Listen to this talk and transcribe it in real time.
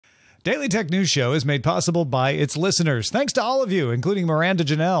Daily Tech News Show is made possible by its listeners. Thanks to all of you, including Miranda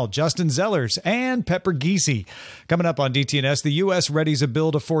Janelle, Justin Zellers, and Pepper Giese. Coming up on DTNS, the U.S. readies a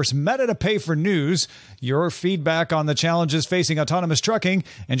bill to force Meta to pay for news, your feedback on the challenges facing autonomous trucking,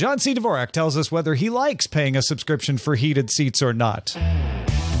 and John C. Dvorak tells us whether he likes paying a subscription for heated seats or not.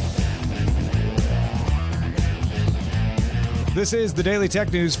 This is the Daily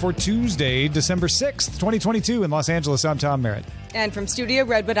Tech News for Tuesday, December 6th, 2022 in Los Angeles. I'm Tom Merritt. And from Studio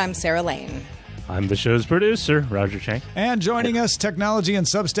Redwood, I'm Sarah Lane. I'm the show's producer, Roger Chang. And joining us, technology and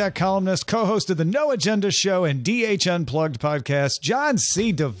Substack columnist, co-host of the No Agenda Show and DH Unplugged podcast, John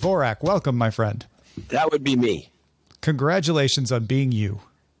C. Dvorak. Welcome, my friend. That would be me. Congratulations on being you.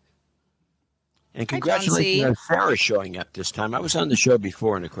 And congratulations on Sarah showing up this time. I was on the show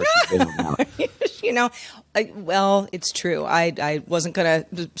before, and of course, she's been on out. You know, well, it's true. I wasn't going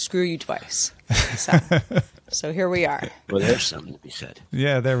to screw you twice. So here we are. Well, there's something to be said.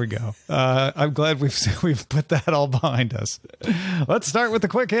 Yeah, there we go. I'm glad we've put that all behind us. Let's start with the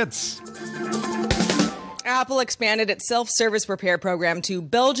quick hits. Apple expanded its self-service repair program to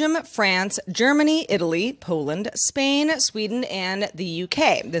Belgium, France, Germany, Italy, Poland, Spain, Sweden, and the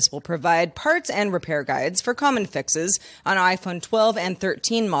UK. This will provide parts and repair guides for common fixes on iPhone 12 and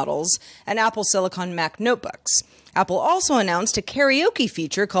 13 models and Apple Silicon Mac notebooks. Apple also announced a karaoke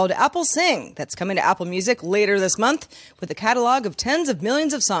feature called Apple Sing that's coming to Apple Music later this month with a catalog of tens of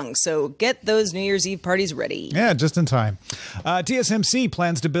millions of songs. So get those New Year's Eve parties ready. Yeah, just in time. TSMC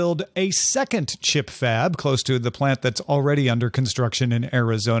plans to build a second chip fab close to the plant that's already under construction in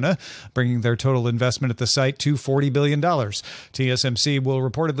Arizona, bringing their total investment at the site to $40 billion. TSMC will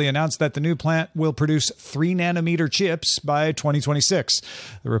reportedly announce that the new plant will produce 3-nanometer chips by 2026.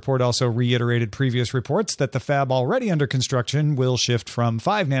 The report also reiterated previous reports that the fab already under construction will shift from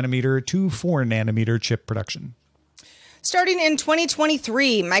 5-nanometer to 4-nanometer chip production. Starting in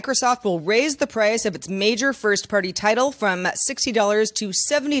 2023, Microsoft will raise the price of its major first-party title from $60 to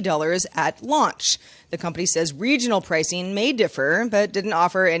 $70 at launch. The company says regional pricing may differ, but didn't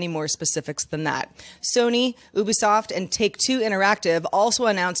offer any more specifics than that. Sony, Ubisoft, and Take-Two Interactive also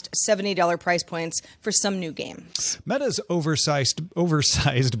announced $70 price points for some new games. Meta's oversized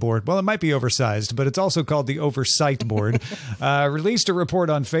board, well, it might be oversized, but it's also called the Oversight board, released a report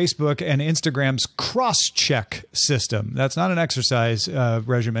on Facebook and Instagram's cross-check system. That's not an exercise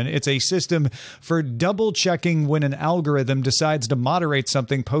regimen. It's a system for double-checking when an algorithm decides to moderate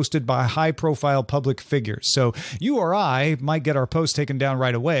something posted by high-profile public figures. So you or I might get our post taken down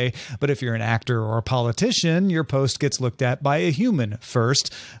right away, but if you're an actor or a politician, your post gets looked at by a human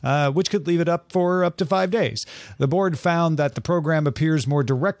first, which could leave it up for up to 5 days. The board found that the program appears more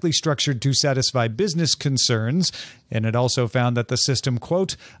directly structured to satisfy business concerns, and it also found that the system,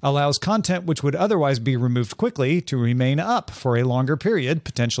 quote, allows content which would otherwise be removed quickly to remain up for a longer period,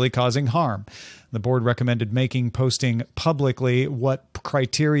 potentially causing harm. The board recommended making posting publicly what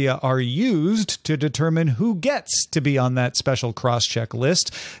criteria are used to determine who gets to be on that special cross-check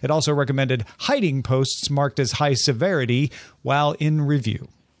list. It also recommended hiding posts marked as high severity while in review.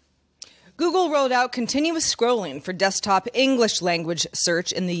 Google rolled out continuous scrolling for desktop English language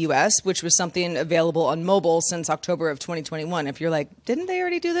search in the U.S., which was something available on mobile since October of 2021. If you're like, didn't they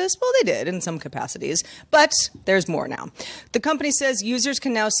already do this? Well, they did in some capacities, but there's more now. The company says users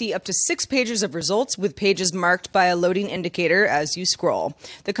can now see up to 6 pages of results with pages marked by a loading indicator as you scroll.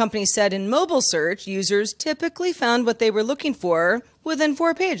 The company said in mobile search, users typically found what they were looking for within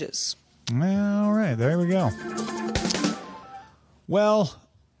 4 pages. All right, there we go. Well,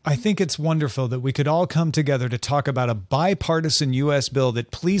 I think it's wonderful that we could all come together to talk about a bipartisan U.S. bill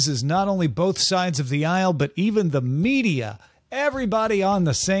that pleases not only both sides of the aisle, but even the media. Everybody on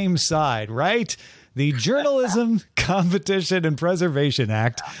the same side, right? The Journalism, Competition, and Preservation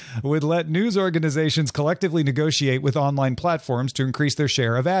Act would let news organizations collectively negotiate with online platforms to increase their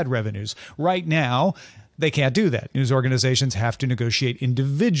share of ad revenues. Right now, they can't do that. News organizations have to negotiate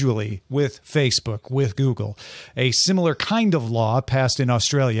individually with Facebook, with Google. A similar kind of law passed in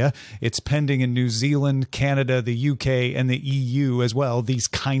Australia. It's pending in New Zealand, Canada, the UK, and the EU as well. These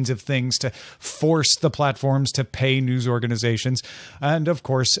kinds of things to force the platforms to pay news organizations. And of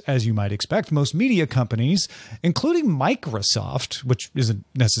course, as you might expect, most media companies, including Microsoft, which isn't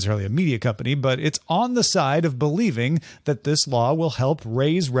necessarily a media company, but it's on the side of believing that this law will help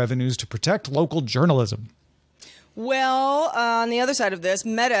raise revenues to protect local journalism. Well, on the other side of this,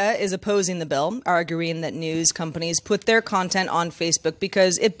 Meta is opposing the bill, arguing that news companies put their content on Facebook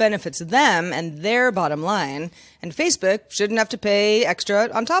because it benefits them and their bottom line, and Facebook shouldn't have to pay extra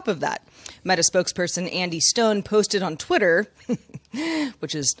on top of that. Meta spokesperson Andy Stone posted on Twitter,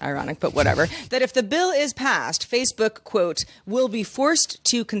 which is ironic, but whatever, that if the bill is passed, Facebook, quote, will be forced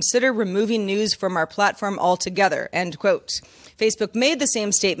to consider removing news from our platform altogether, end quote. Facebook made the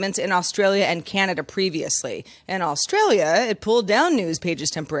same statements in Australia and Canada previously. In Australia, it pulled down news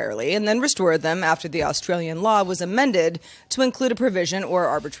pages temporarily and then restored them after the Australian law was amended to include a provision or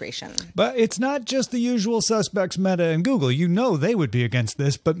arbitration. But it's not just the usual suspects, Meta and Google. You know they would be against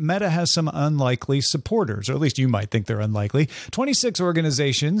this, but Meta has some unlikely supporters, or at least you might think they're unlikely. 26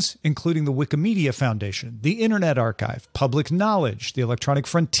 organizations, including the Wikimedia Foundation, the Internet Archive, Public Knowledge, the Electronic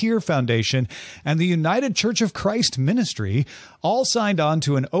Frontier Foundation, and the United Church of Christ Ministry, all signed on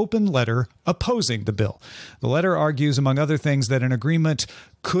to an open letter opposing the bill. The letter argues, among other things, that an agreement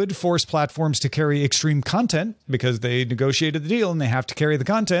could force platforms to carry extreme content because they negotiated the deal and they have to carry the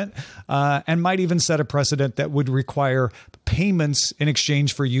content, and might even set a precedent that would require payments in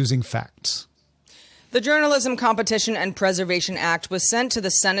exchange for using facts. The Journalism Competition and Preservation Act was sent to the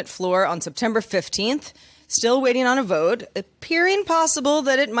Senate floor on September 15th. Still waiting on a vote, appearing possible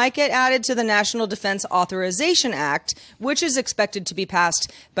that it might get added to the National Defense Authorization Act, which is expected to be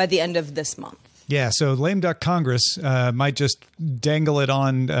passed by the end of this month. Yeah, so lame duck Congress might just dangle it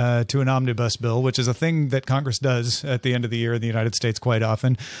on to an omnibus bill, which is a thing that Congress does at the end of the year in the United States quite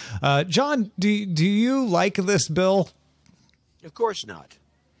often. John, do you like this bill? Of course not.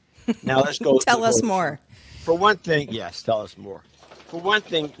 Now let's go. Tell us more. For one thing, yes, tell us more. For one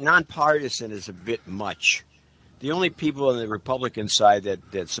thing, nonpartisan is a bit much. The only people on the Republican side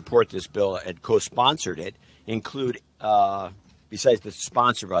that support this bill and co-sponsored it include, besides the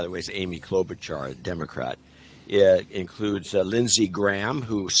sponsor, by the way, is Amy Klobuchar, a Democrat. It includes Lindsey Graham,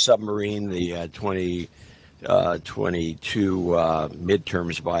 who submarined the 2022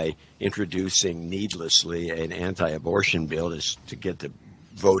 midterms by introducing needlessly an anti-abortion bill to get the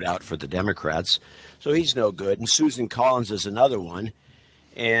vote out for the Democrats. So he's no good. And Susan Collins is another one.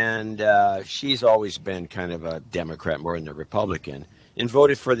 And she's always been kind of a Democrat more than a Republican, and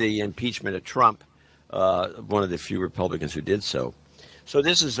voted for the impeachment of Trump, one of the few Republicans who did so. So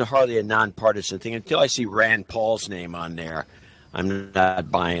this is hardly a nonpartisan thing. Until I see Rand Paul's name on there, I'm not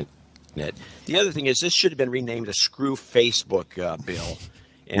buying it. The other thing is this should have been renamed a Screw Facebook bill.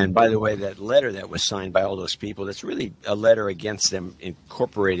 And by the way, that letter that was signed by all those people, that's really a letter against them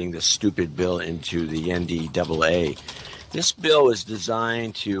incorporating this stupid bill into the NDAA. This bill is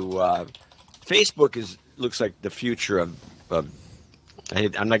designed to Facebook looks like the future of I'm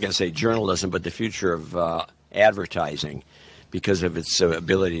not going to say journalism, but the future of advertising because of its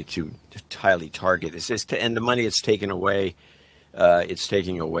ability to highly target. And the money it's taking away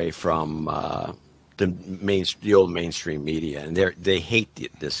from the old mainstream media, and they hate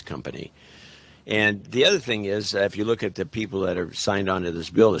this company. And the other thing is, if you look at the people that are signed on to this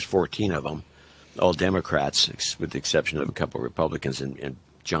bill, there's 14 of them. All Democrats, with the exception of a couple of Republicans and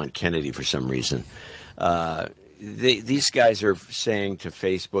John Kennedy for some reason. These guys are saying to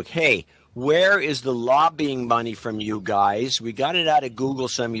Facebook, hey, where is the lobbying money from you guys? We got it out of Google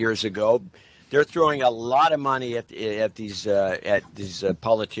some years ago. They're throwing a lot of money at these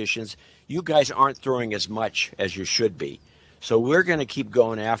politicians. You guys aren't throwing as much as you should be. So we're going to keep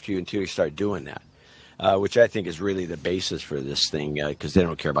going after you until you start doing that. Which I think is really the basis for this thing, because they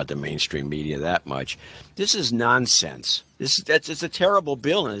don't care about the mainstream media that much. This is nonsense. It's a terrible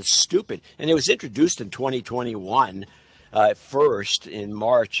bill, and it's stupid. And it was introduced in 2021, first in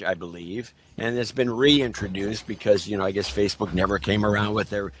March, I believe, and it's been reintroduced because I guess Facebook never came around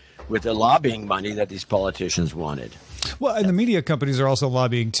with the lobbying money that these politicians wanted. Well, and the media companies are also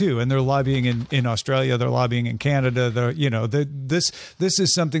lobbying too, and they're lobbying in Australia, they're lobbying in Canada. This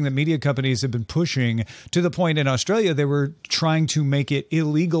is something that media companies have been pushing to the point in Australia they were trying to make it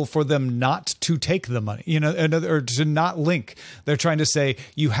illegal for them not to take the money, or to not link. They're trying to say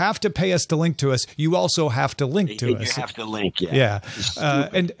you have to pay us to link to us. You also have to link to us. You have to link, yeah.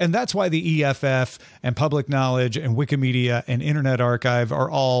 And that's why the EFF and Public Knowledge and Wikimedia and Internet Archive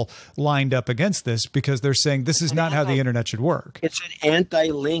are all lined up against this because they're saying this is not how the internet should work. It's an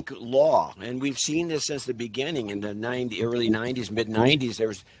anti-link law, and we've seen this since the beginning in the early 90s, mid-90s. There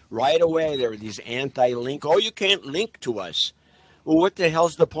were these anti-link. Oh, you can't link to us. Well, what the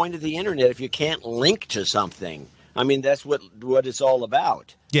hell's the point of the internet if you can't link to something? I mean, that's what it's all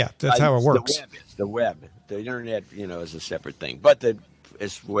about. Yeah, that's how it works. The web. The internet, is a separate thing. But the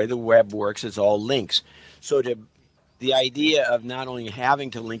way the web works, it's all links. So to the idea of not only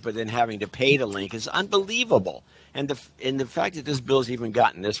having to link, but then having to pay to link is unbelievable. And the fact that this bill's even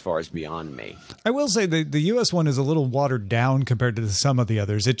gotten this far is beyond me. I will say the U.S. one is a little watered down compared to some of the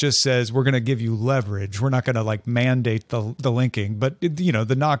others. It just says we're going to give you leverage. We're not going to like mandate the linking, but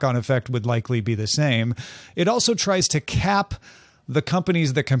the knock-on effect would likely be the same. It also tries to cap the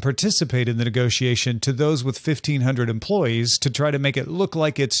companies that can participate in the negotiation to those with 1,500 employees to try to make it look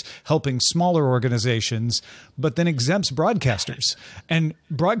like it's helping smaller organizations, but then exempts broadcasters. And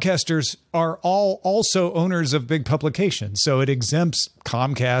broadcasters are all also owners of big publications. So it exempts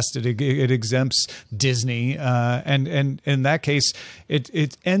Comcast, it exempts Disney, and in that case,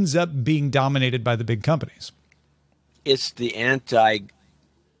 it ends up being dominated by the big companies. It's the anti-Facebook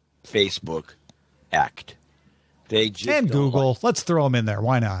act. They just and Google, let's throw them in there.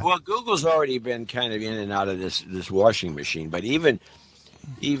 Why not? Well, Google's already been kind of in and out of this washing machine, but even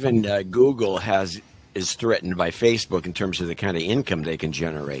Google is threatened by Facebook in terms of the kind of income they can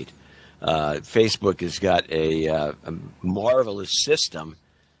generate. Facebook has got a marvelous system.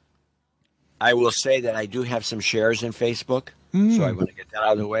 I will say that I do have some shares in Facebook, so I want to get that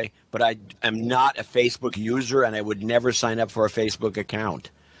out of the way. But I am not a Facebook user, and I would never sign up for a Facebook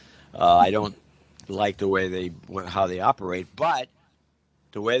account. I don't like the way how they operate, but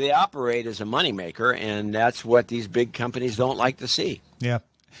the way they operate is a moneymaker, and that's what these big companies don't like to see. Yeah.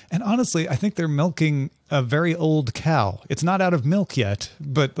 And honestly, I think they're milking a very old cow. It's not out of milk yet,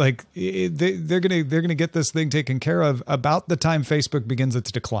 but like they're gonna get this thing taken care of about the time Facebook begins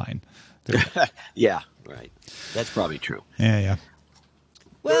its decline. Yeah, right. That's probably true. Yeah.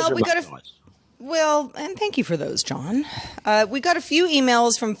 Well, and thank you for those, John. We got a few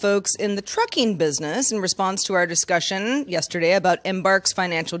emails from folks in the trucking business in response to our discussion yesterday about Embark's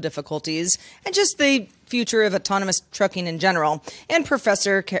financial difficulties and just the future of autonomous trucking in general, and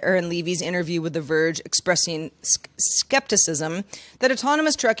Professor Karen Levy's interview with The Verge expressing skepticism that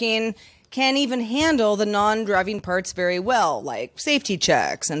autonomous trucking can even handle the non-driving parts very well, like safety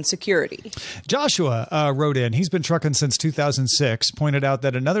checks and security. Joshua wrote in. He's been trucking since 2006, pointed out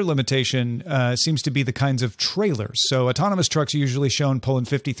that another limitation seems to be the kinds of trailers. So autonomous trucks are usually shown pulling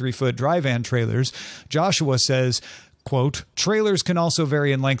 53-foot dry van trailers. Joshua says, quote, trailers can also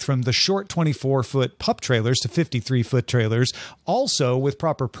vary in length from the short 24-foot pup trailers to 53-foot trailers. Also, with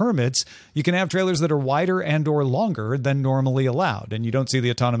proper permits, you can have trailers that are wider and or longer than normally allowed. And you don't see the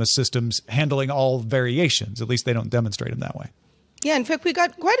autonomous systems handling all variations. At least they don't demonstrate them that way. Yeah, in fact, we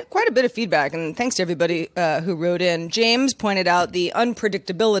got quite a bit of feedback, and thanks to everybody who wrote in. James pointed out the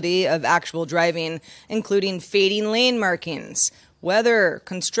unpredictability of actual driving, including fading lane markings, weather,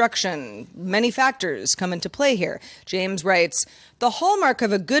 construction, many factors come into play here. James writes, the hallmark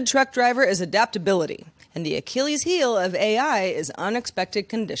of a good truck driver is adaptability, and the Achilles heel of AI is unexpected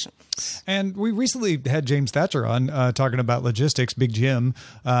conditions. And we recently had James Thatcher on talking about logistics, Big Jim.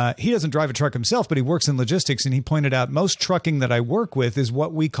 He doesn't drive a truck himself, but he works in logistics, and he pointed out most trucking that I work with is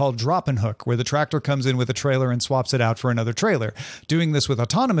what we call drop and hook, where the tractor comes in with a trailer and swaps it out for another trailer. Doing this with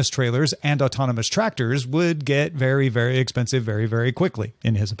autonomous trailers and autonomous tractors would get very, very expensive very, very quickly,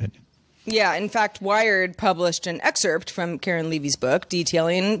 in his opinion. Yeah, in fact, Wired published an excerpt from Karen Levy's book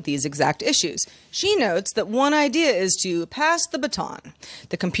detailing these exact issues. She notes that one idea is to pass the baton.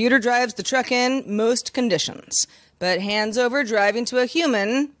 The computer drives the truck in most conditions, but hands over driving to a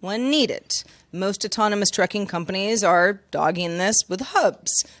human when needed. Most autonomous trucking companies are dogging this with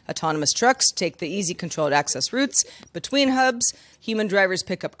hubs. Autonomous trucks take the easy controlled access routes between hubs. Human drivers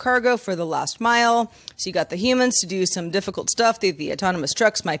pick up cargo for the last mile. So you got the humans to do some difficult stuff that the autonomous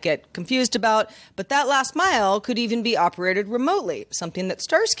trucks might get confused about. But that last mile could even be operated remotely, something that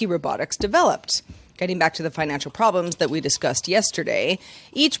Starsky Robotics developed. Getting back to the financial problems that we discussed yesterday,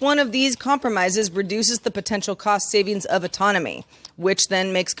 each one of these compromises reduces the potential cost savings of autonomy, which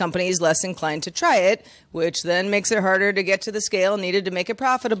then makes companies less inclined to try it, which then makes it harder to get to the scale needed to make it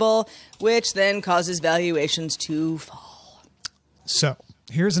profitable, which then causes valuations to fall. So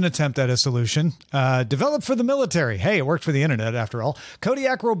here's an attempt at a solution. Developed for the military. Hey, it worked for the internet after all.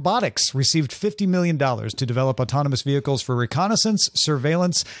 Kodiak Robotics received $50 million to develop autonomous vehicles for reconnaissance,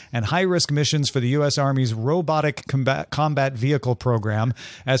 surveillance, and high-risk missions for the U.S. Army's Robotic Combat Vehicle Program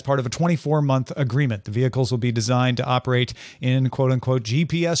as part of a 24-month agreement. The vehicles will be designed to operate in quote-unquote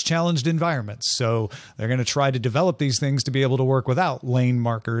GPS-challenged environments. So they're going to try to develop these things to be able to work without lane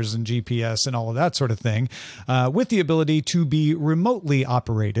markers and GPS and all of that sort of thing, with the ability to be remotely operated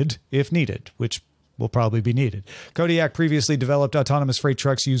if needed, which will probably be needed. Kodiak previously developed autonomous freight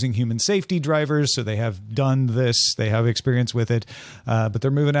trucks using human safety drivers, so they have done this. They have experience with it, but they're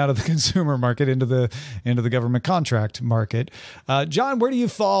moving out of the consumer market into the government contract market. John, where do you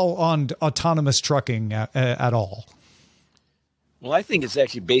fall on autonomous trucking at all? Well, I think it's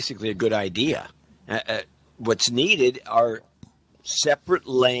actually basically a good idea. What's needed are separate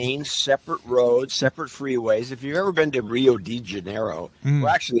lanes, separate roads, separate freeways. If you've ever been to Rio de Janeiro, well,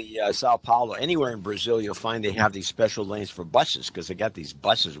 actually Sao Paulo, anywhere in Brazil, you'll find they have these special lanes for buses because they got these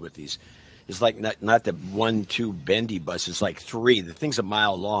buses with these. It's like not the 1-2 bendy bus. It's like 3. The thing's a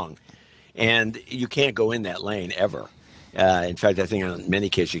mile long, and you can't go in that lane ever. In fact, I think in many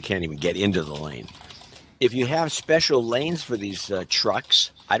cases you can't even get into the lane. If you have special lanes for these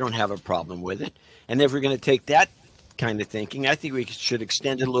trucks, I don't have a problem with it. And if we're going to take that kind of thinking, I think we should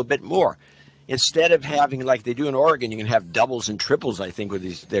extend it a little bit more. Instead of having, like they do in Oregon, you can have doubles and triples. I think with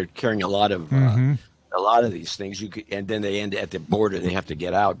these, they're carrying a lot of these things. And then they end at the border. They have to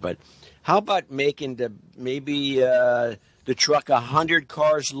get out. But how about making the truck 100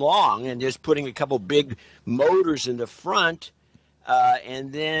 cars long and just putting a couple big motors in the front?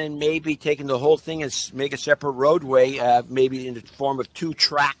 And then maybe taking the whole thing and make a separate roadway, maybe in the form of 2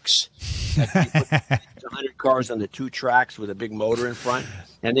 tracks. You put 100 cars on the 2 tracks with a big motor in front,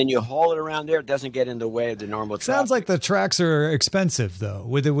 and then you haul it around there. It doesn't get in the way of the normal traffic. Sounds like the tracks are expensive, though.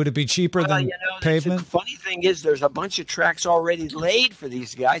 Would it be cheaper than pavement? The funny thing is there's a bunch of tracks already laid for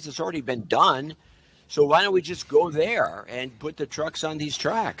these guys. It's already been done. So why don't we just go there and put the trucks on these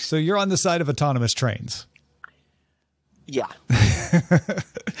tracks? So you're on the side of autonomous trains. Yeah.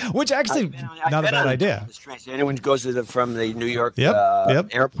 Which actually not a bad idea. Anyone goes from the New York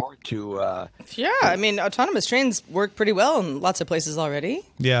airport to yeah, I mean autonomous trains work pretty well in lots of places already.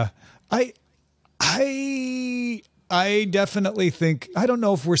 Yeah. I definitely think, I don't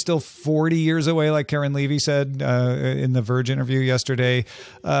know if we're still 40 years away, like Karen Levy said in the Verge interview yesterday,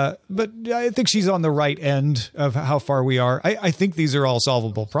 but I think she's on the right end of how far we are. I think these are all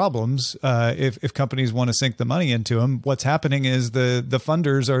solvable problems if companies want to sink the money into them. What's happening is the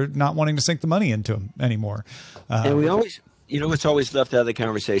funders are not wanting to sink the money into them anymore. And we always, what's always left out of the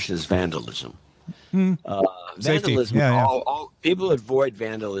conversation is vandalism. Vandalism, all, people avoid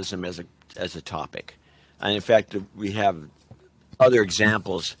vandalism as a topic. And in fact, we have other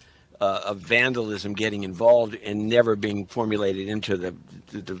examples of vandalism getting involved and never being formulated into the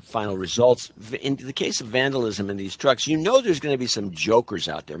final results. In the case of vandalism in these trucks, there's going to be some jokers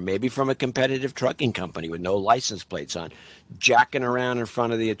out there, maybe from a competitive trucking company with no license plates on, jacking around in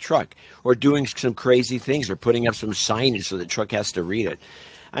front of the truck or doing some crazy things or putting up some signage so the truck has to read it.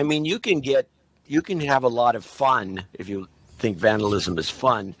 I mean, you can have a lot of fun if you think vandalism is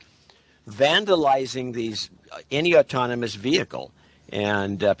fun, vandalizing any autonomous vehicle,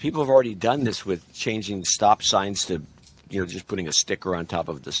 and people have already done this with changing stop signs to, just putting a sticker on top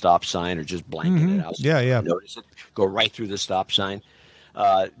of the stop sign or just blanking it out. So notice it, go right through the stop sign.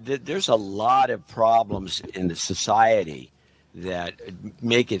 There's a lot of problems in the society that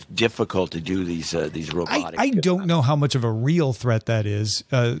make it difficult to do these robotic. I don't know how much of a real threat that is.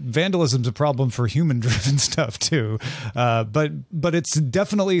 Vandalism's a problem for human-driven stuff too, but it's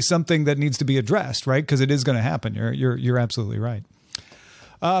definitely something that needs to be addressed, right? Because it is going to happen. You're absolutely right.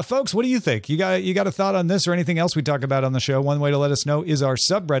 Folks, what do you think? You got a thought on this or anything else we talk about on the show? One way to let us know is our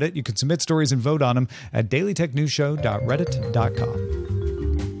subreddit. You can submit stories and vote on them at dailytechnewsshow.reddit.com.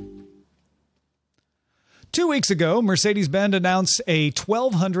 2 weeks ago, Mercedes-Benz announced a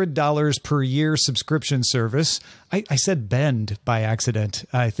 $1,200 per year subscription service. I said Bend by accident.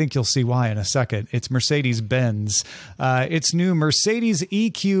 I think you'll see why in a second. It's Mercedes-Benz. Its new Mercedes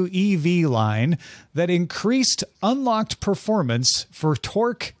EQ EV line that increased unlocked performance for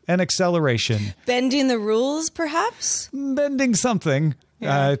torque and acceleration. Bending the rules, perhaps? Bending something.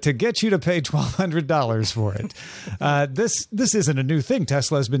 To get you to pay $1,200 for it. This isn't a new thing.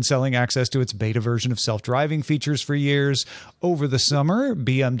 Tesla has been selling access to its beta version of self-driving features for years. Over the summer,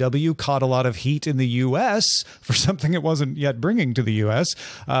 BMW caught a lot of heat in the U.S. for something it wasn't yet bringing to the U.S.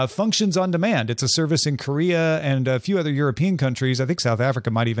 Functions on Demand. It's a service in Korea and a few other European countries. I think South Africa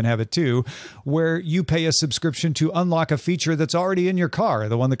might even have it too, where you pay a subscription to unlock a feature that's already in your car.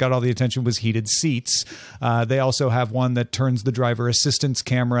 The one that got all the attention was heated seats. They also have one that turns the driver assistance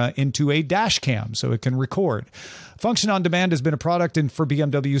camera into a dash cam so it can record. Function on Demand has been a product for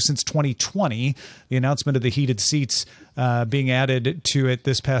BMW since 2020. The announcement of the heated seats being added to it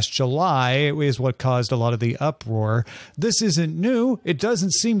this past July is what caused a lot of the uproar. This isn't new. It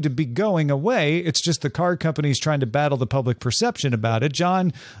doesn't seem to be going away. It's just the car companies trying to battle the public perception about it.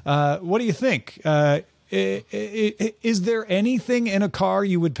 John, what do you think? Is there anything in a car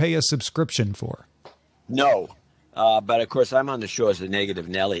you would pay a subscription for? No. But of course, I'm on the show as a negative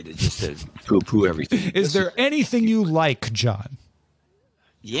Nelly to poo-poo everything. Is there anything you like, John?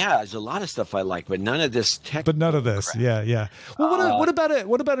 Yeah, there's a lot of stuff I like, but none of this tech. But none of this. crap. Yeah. Well, what about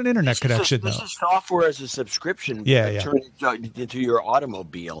an internet connection, This though? is software as a subscription. Yeah. Turn it into your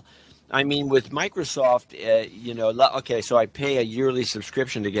automobile. I mean, with Microsoft, okay, so I pay a yearly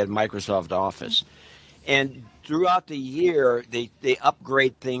subscription to get Microsoft Office. And throughout the year, they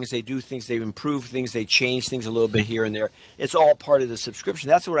upgrade things, they do things, they improve things, they change things a little bit here and there. It's all part of the subscription.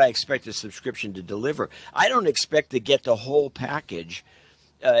 That's what I expect a subscription to deliver. I don't expect to get the whole package,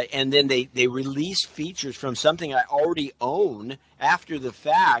 and then they release features from something I already own after the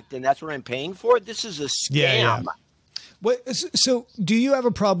fact, and that's what I'm paying for. This is a scam. Yeah. So do you have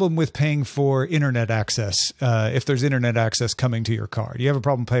a problem with paying for internet access if there's internet access coming to your car? Do you have a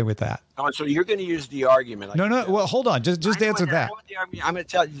problem paying with that? Oh, so you're going to use the argument. No. Well, hold on. Just answer that. I'm going to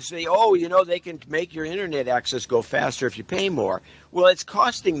tell you, say, they can make your internet access go faster if you pay more. Well, it's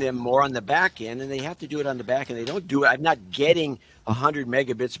costing them more on the back end, and they have to do it on the back end. They don't do it. I'm not getting 100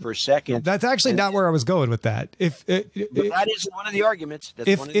 megabits per second. That's actually not where I was going with that. That is one of the arguments.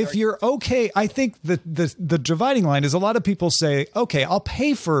 If you're okay, I think the dividing line is a lot of people say, okay, I'll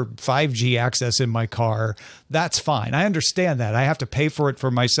pay for 5G access in my car. That's fine. I understand that. I have to pay for it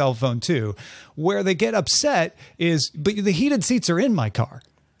for my cell phone too. Where they get upset is, but the heated seats are in my car.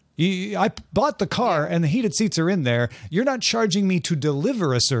 I bought the car and the heated seats are in there. You're not charging me to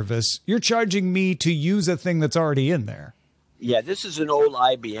deliver a service. You're charging me to use a thing that's already in there. Yeah, this is an old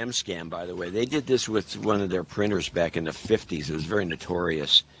IBM scam, by the way. They did this with one of their printers back in the 50s. It was very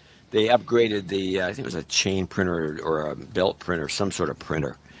notorious. They upgraded I think it was a chain printer or a belt printer, some sort of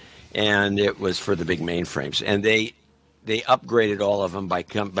printer. And it was for the big mainframes. And they upgraded all of them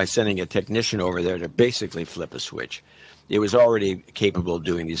by sending a technician over there to basically flip a switch. It was already capable of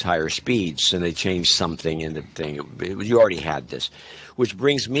doing these higher speeds, and they changed something in the thing. You already had this, which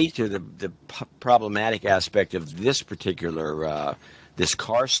brings me to the problematic aspect of this particular this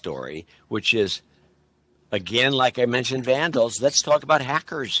car story, which is, again, like I mentioned, vandals. Let's talk about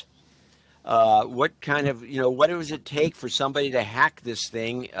hackers. What kind of what does it take for somebody to hack this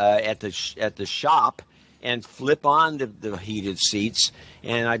thing at the shop and flip on the heated seats?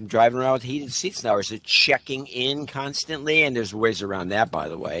 And I'm driving around with heated seats now. Is it checking in constantly? And there's ways around that, by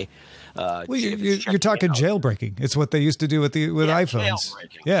the way. Well, you're talking jailbreaking. It's what they used to do with iPhones.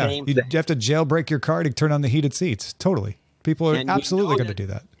 Yeah, you have to jailbreak your car to turn on the heated seats. Totally. People are absolutely going to do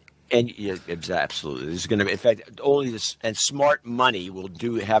that. And absolutely, there's going to be. In fact, only this and smart money will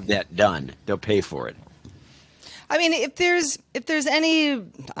have that done. They'll pay for it. I mean, if there's any,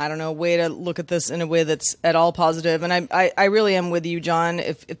 I don't know, way to look at this in a way that's at all positive, and I really am with you, John.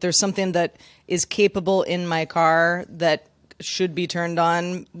 If there's something that is capable in my car that should be turned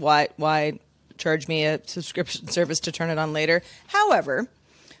on, why charge me a subscription service to turn it on later? However,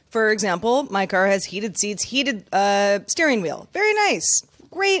 for example, my car has heated seats, heated steering wheel. Very nice.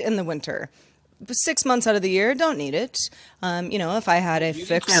 Great in the winter. 6 months out of the year, don't need it. If I had a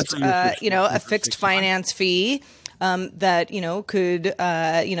fixed, a fixed finance fee that could,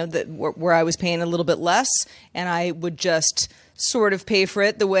 where I was paying a little bit less, and I would just sort of pay for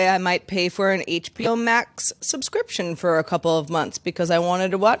it the way I might pay for an HBO Max subscription for a couple of months because I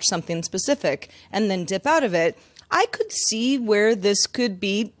wanted to watch something specific and then dip out of it. I could see where this could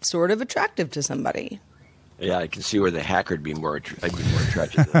be sort of attractive to somebody. Yeah, I can see where the hacker would be more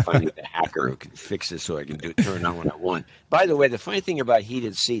attracted to finding the hacker who can fix this so I can turn it on when I want. By the way, the funny thing about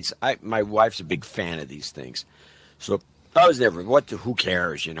heated seats, my wife's a big fan of these things. So I was never, who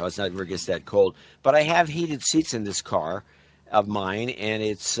cares? It's not ever gets that cold. But I have heated seats in this car of mine, and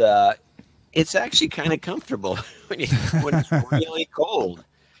it's actually kind of comfortable when it's really cold.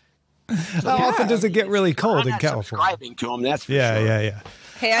 So, How often does it get really cold in California? Subscribing to them, that's for sure. Yeah.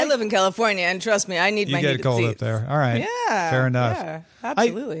 Hey, I live in California, and trust me, I need my heated seats. You get cold up there. All right. Yeah. Fair enough. Yeah,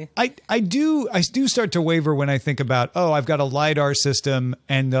 absolutely. I do start to waver when I think about, I've got a LiDAR system,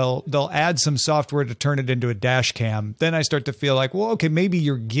 and they'll add some software to turn it into a dash cam. Then I start to feel like, well, okay, maybe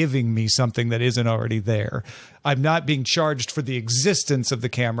you're giving me something that isn't already there. I'm not being charged for the existence of the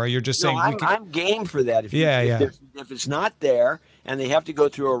camera. You're just saying I'm game for that. If it's not there, and they have to go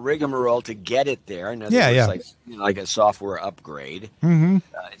through a rigmarole to get it there. In other words, like a software upgrade. Mm-hmm.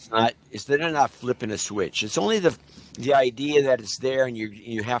 They're not flipping a switch. It's only the idea that it's there, and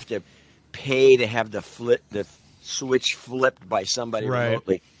you have to pay to have the switch flipped by somebody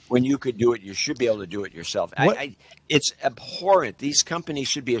remotely. When you could do it, you should be able to do it yourself. It's abhorrent. These companies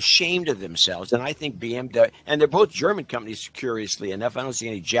should be ashamed of themselves. And I think BMW, and they're both German companies, curiously enough. I don't see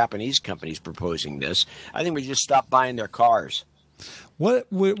any Japanese companies proposing this. I think we just stop buying their cars.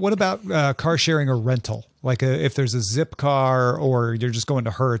 What about car sharing or rental? Like if there's a Zip car or you're just going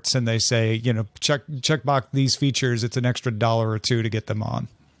to Hertz and they say, check box these features, it's an extra $1 or $2 to get them on.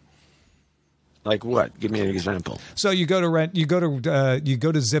 Like what? Give me an example. So you go to rent, you go to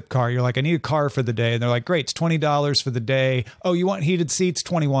Zipcar. You're like, I need a car for the day, and they're like, great, it's $20 for the day. Oh, you want heated seats?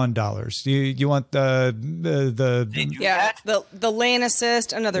 $21. You want the lane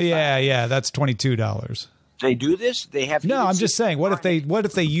assist, another $5. Yeah, that's $22. They do this? They have no. I'm just saying. What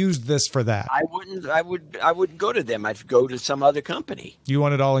if they used this for that? I wouldn't go to them. I'd go to some other company. You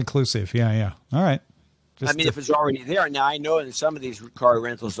want it all inclusive? Yeah. All right. If it's already there. Now I know that some of these car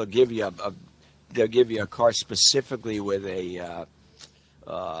rentals they'll give you a car specifically with a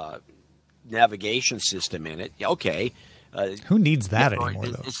navigation system in it. Okay. Who needs that anymore?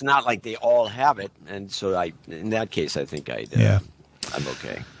 Though it's not like they all have it, and so in that case, I think I'm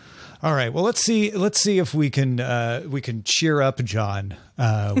okay. All right. Well, let's see if we can cheer up John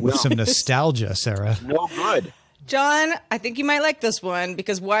with some nostalgia, Sarah. No good. John, I think you might like this one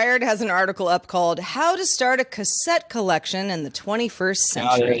because Wired has an article up called "How to Start a Cassette Collection in the 21st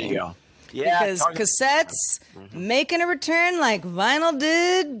Century." Oh, there you go. Yeah, because cassettes making a return like vinyl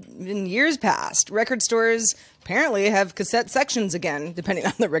did in years past. Record stores apparently have cassette sections again, depending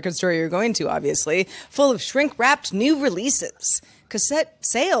on the record store you're going to, obviously, full of shrink-wrapped new releases. Cassette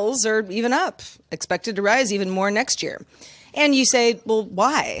sales are even up, expected to rise even more next year. And you say, well,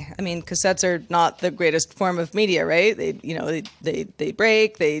 why? I mean, cassettes are not the greatest form of media, right? They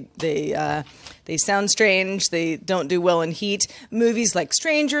break, they sound strange, they don't do well in heat. Movies like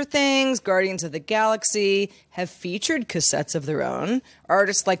Stranger Things, Guardians of the Galaxy have featured cassettes of their own.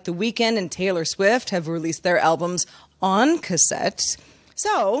 Artists like The Weeknd and Taylor Swift have released their albums on cassette.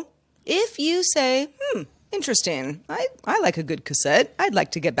 So, if you say, interesting. I like a good cassette. I'd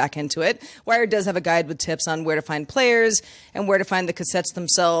like to get back into it. Wired does have a guide with tips on where to find players and where to find the cassettes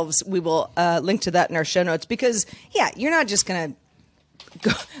themselves. We will link to that in our show notes because, you're not just going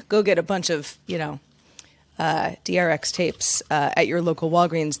to go get a bunch of, DRX tapes at your local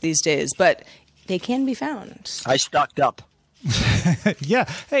Walgreens these days, but they can be found. I stocked up. Yeah.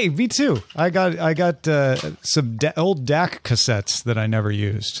 Hey, me too. I got some old DAC cassettes that I never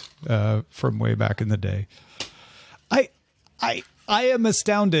used from way back in the day. I am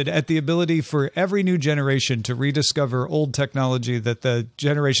astounded at the ability for every new generation to rediscover old technology that the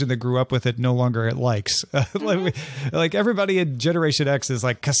generation that grew up with it no longer likes. Like everybody in Generation X is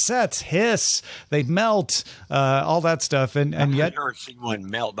like cassettes hiss, they melt, all that stuff, and yet I've never seen one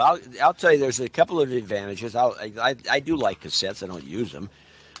melt. But I'll tell you, there's a couple of advantages. I do like cassettes. I don't use them,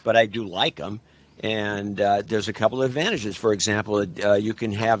 but I do like them. And there's a couple of advantages. For example, you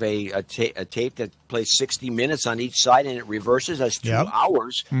can have a tape that plays 60 minutes on each side and it reverses. That's 2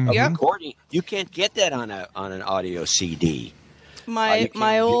 hours of recording. You can't get that on an audio CD. My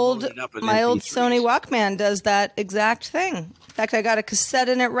old Sony Walkman does that exact thing. In fact, I got a cassette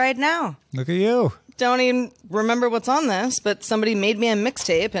in it right now. Look at you. Don't even remember what's on this, but somebody made me a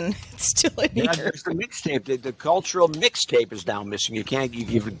mixtape, and it's still in here. There's the mixtape. The cultural mixtape is now missing. You can't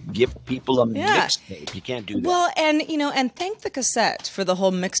give people a mixtape. You can't do that. Well, and thank the cassette for the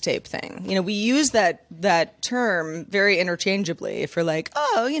whole mixtape thing. We use that term very interchangeably for like,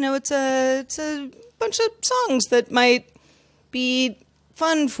 it's a bunch of songs that might be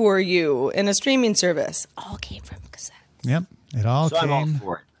fun for you in a streaming service. All came from cassettes. Yep, it all came. I'm all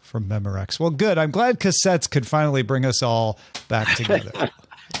for it. From Memorex. Well, good. I'm glad cassettes could finally bring us all back together.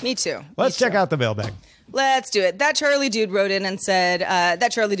 Me too. Let's check out the mailbag. Let's do it. That Charlie Dude wrote in and said,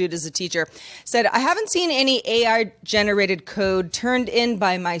 that Charlie Dude is a teacher, said, I haven't seen any AI-generated code turned in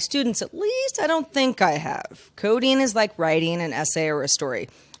by my students. At least I don't think I have. Coding is like writing an essay or a story.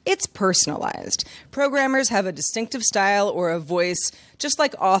 It's personalized. Programmers have a distinctive style or a voice, just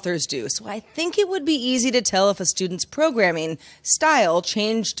like authors do. So I think it would be easy to tell if a student's programming style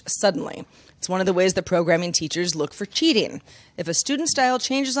changed suddenly. It's one of the ways that programming teachers look for cheating. If a student's style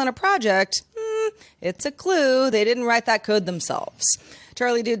changes on a project, it's a clue they didn't write that code themselves.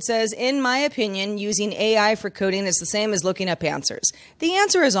 Charlie Dude says, in my opinion, using AI for coding is the same as looking up answers. The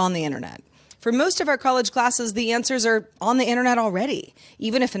answer is on the internet. For most of our college classes, the answers are on the internet already.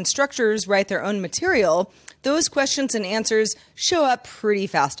 Even if instructors write their own material, those questions and answers show up pretty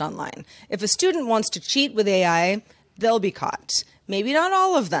fast online. If a student wants to cheat with AI, they'll be caught. Maybe not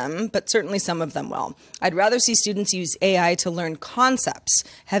all of them, but certainly some of them will. I'd rather see students use AI to learn concepts,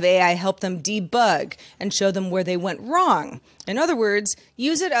 have AI help them debug, and show them where they went wrong. In other words,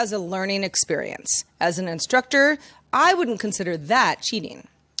 use it as a learning experience. As an instructor, I wouldn't consider that cheating.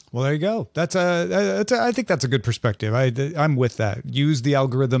 Well, there you go. I think that's a good perspective. I'm with that. Use the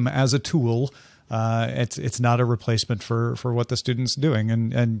algorithm as a tool it's not a replacement for what the student's doing.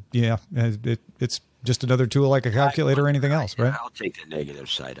 And it's just another tool like a calculator or anything else, right? I'll take the negative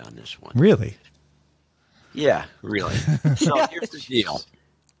side on this one. Really? Yeah, really. So here's the deal.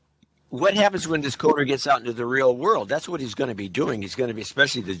 What happens when this coder gets out into the real world? That's what he's going to be doing. He's going to be,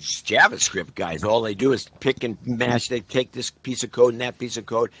 especially the JavaScript guys, all they do is pick and match. They take this piece of code and that piece of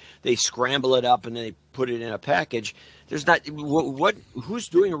code, they scramble it up, and then they put it in a package. There's not who's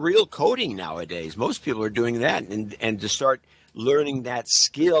doing real coding nowadays? Most people are doing that, and to start learning that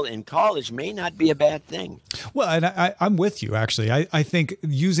skill in college may not be a bad thing. Well, and I'm with you, actually. I think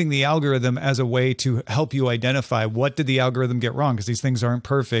using the algorithm as a way to help you identify what did the algorithm get wrong, because these things aren't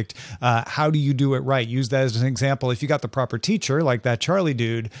perfect. How do you do it right? Use that as an example. If you got the proper teacher, like that Charlie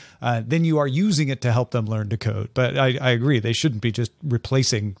dude, then you are using it to help them learn to code. But I agree. They shouldn't be just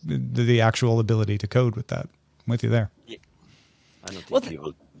replacing the actual ability to code with that. I'm with you there. Yeah. I don't think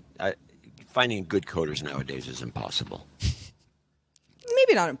finding good coders nowadays is impossible.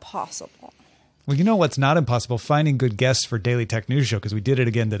 Maybe not impossible. Well, you know what's not impossible? Finding good guests for Daily Tech News Show, because we did it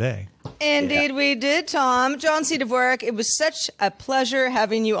again today. Indeed, we did, Tom. John C. Dvorak, it was such a pleasure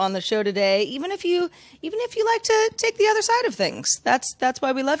having you on the show today. Even if you like to take the other side of things, that's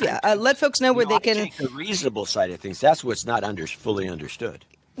why we love you. Let folks know where they can take the reasonable side of things. That's what's not fully understood.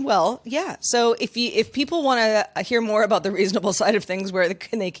 Well, yeah. So if people want to hear more about the reasonable side of things, where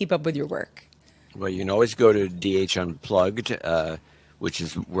can they keep up with your work? Well, you can always go to DH Unplugged, which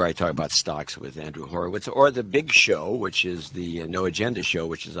is where I talk about stocks with Andrew Horowitz, or the Big Show, which is the No Agenda Show,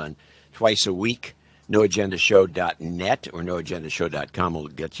 which is on twice a week. NoAgendaShow.net or NoAgendaShow.com will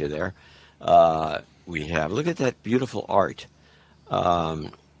get you there. Look at that beautiful art.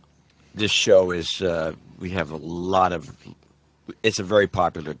 This show is, we have a lot of, it's a very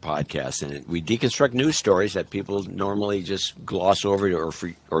popular podcast, and we deconstruct news stories that people normally just gloss over or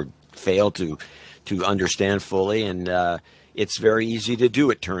fail to understand fully, and it's very easy to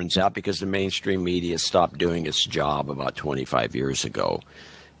do, it turns out, because the mainstream media stopped doing its job about 25 years ago.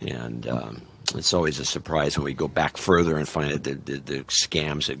 And it's always a surprise when we go back further and find that the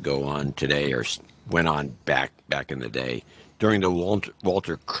scams that go on today went on back in the day during the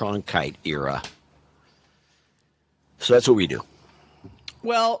Walter Cronkite era. So that's what we do.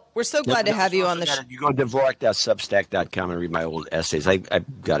 Well, we're so glad to have you on the show. You go to Dvorak.substack.com and read my old essays.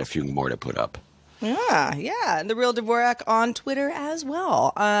 I've got a few more to put up. Yeah. And The Real Dvorak on Twitter as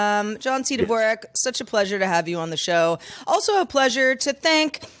well. John C. Dvorak, such a pleasure to have you on the show. Also a pleasure to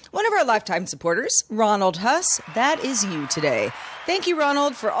thank one of our lifetime supporters, Ronald Huss. That is you today. Thank you,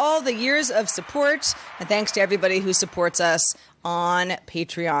 Ronald, for all the years of support. And thanks to everybody who supports us on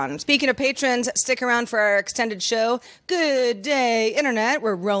Patreon. Speaking of patrons, stick around for our extended show, Good Day Internet.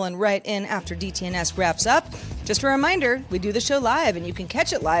 We're rolling right in after DTNS wraps up. Just a reminder, we do the show live, and you can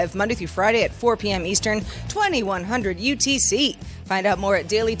catch it live Monday through Friday at 4 p.m. Eastern, 2100 UTC. Find out more at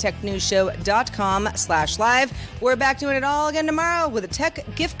dailytechnewsshow.com/live. We're back doing it all again tomorrow with a tech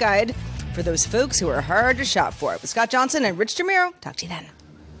gift guide for those folks who are hard to shop for. With Scott Johnson and Rich DeMiro. Talk to you then.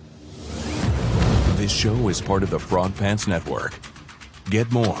 This show is part of the Frog Pants Network.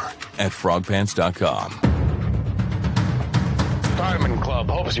 Get more at frogpants.com. Diamond Club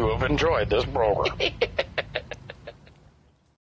hopes you have enjoyed this program.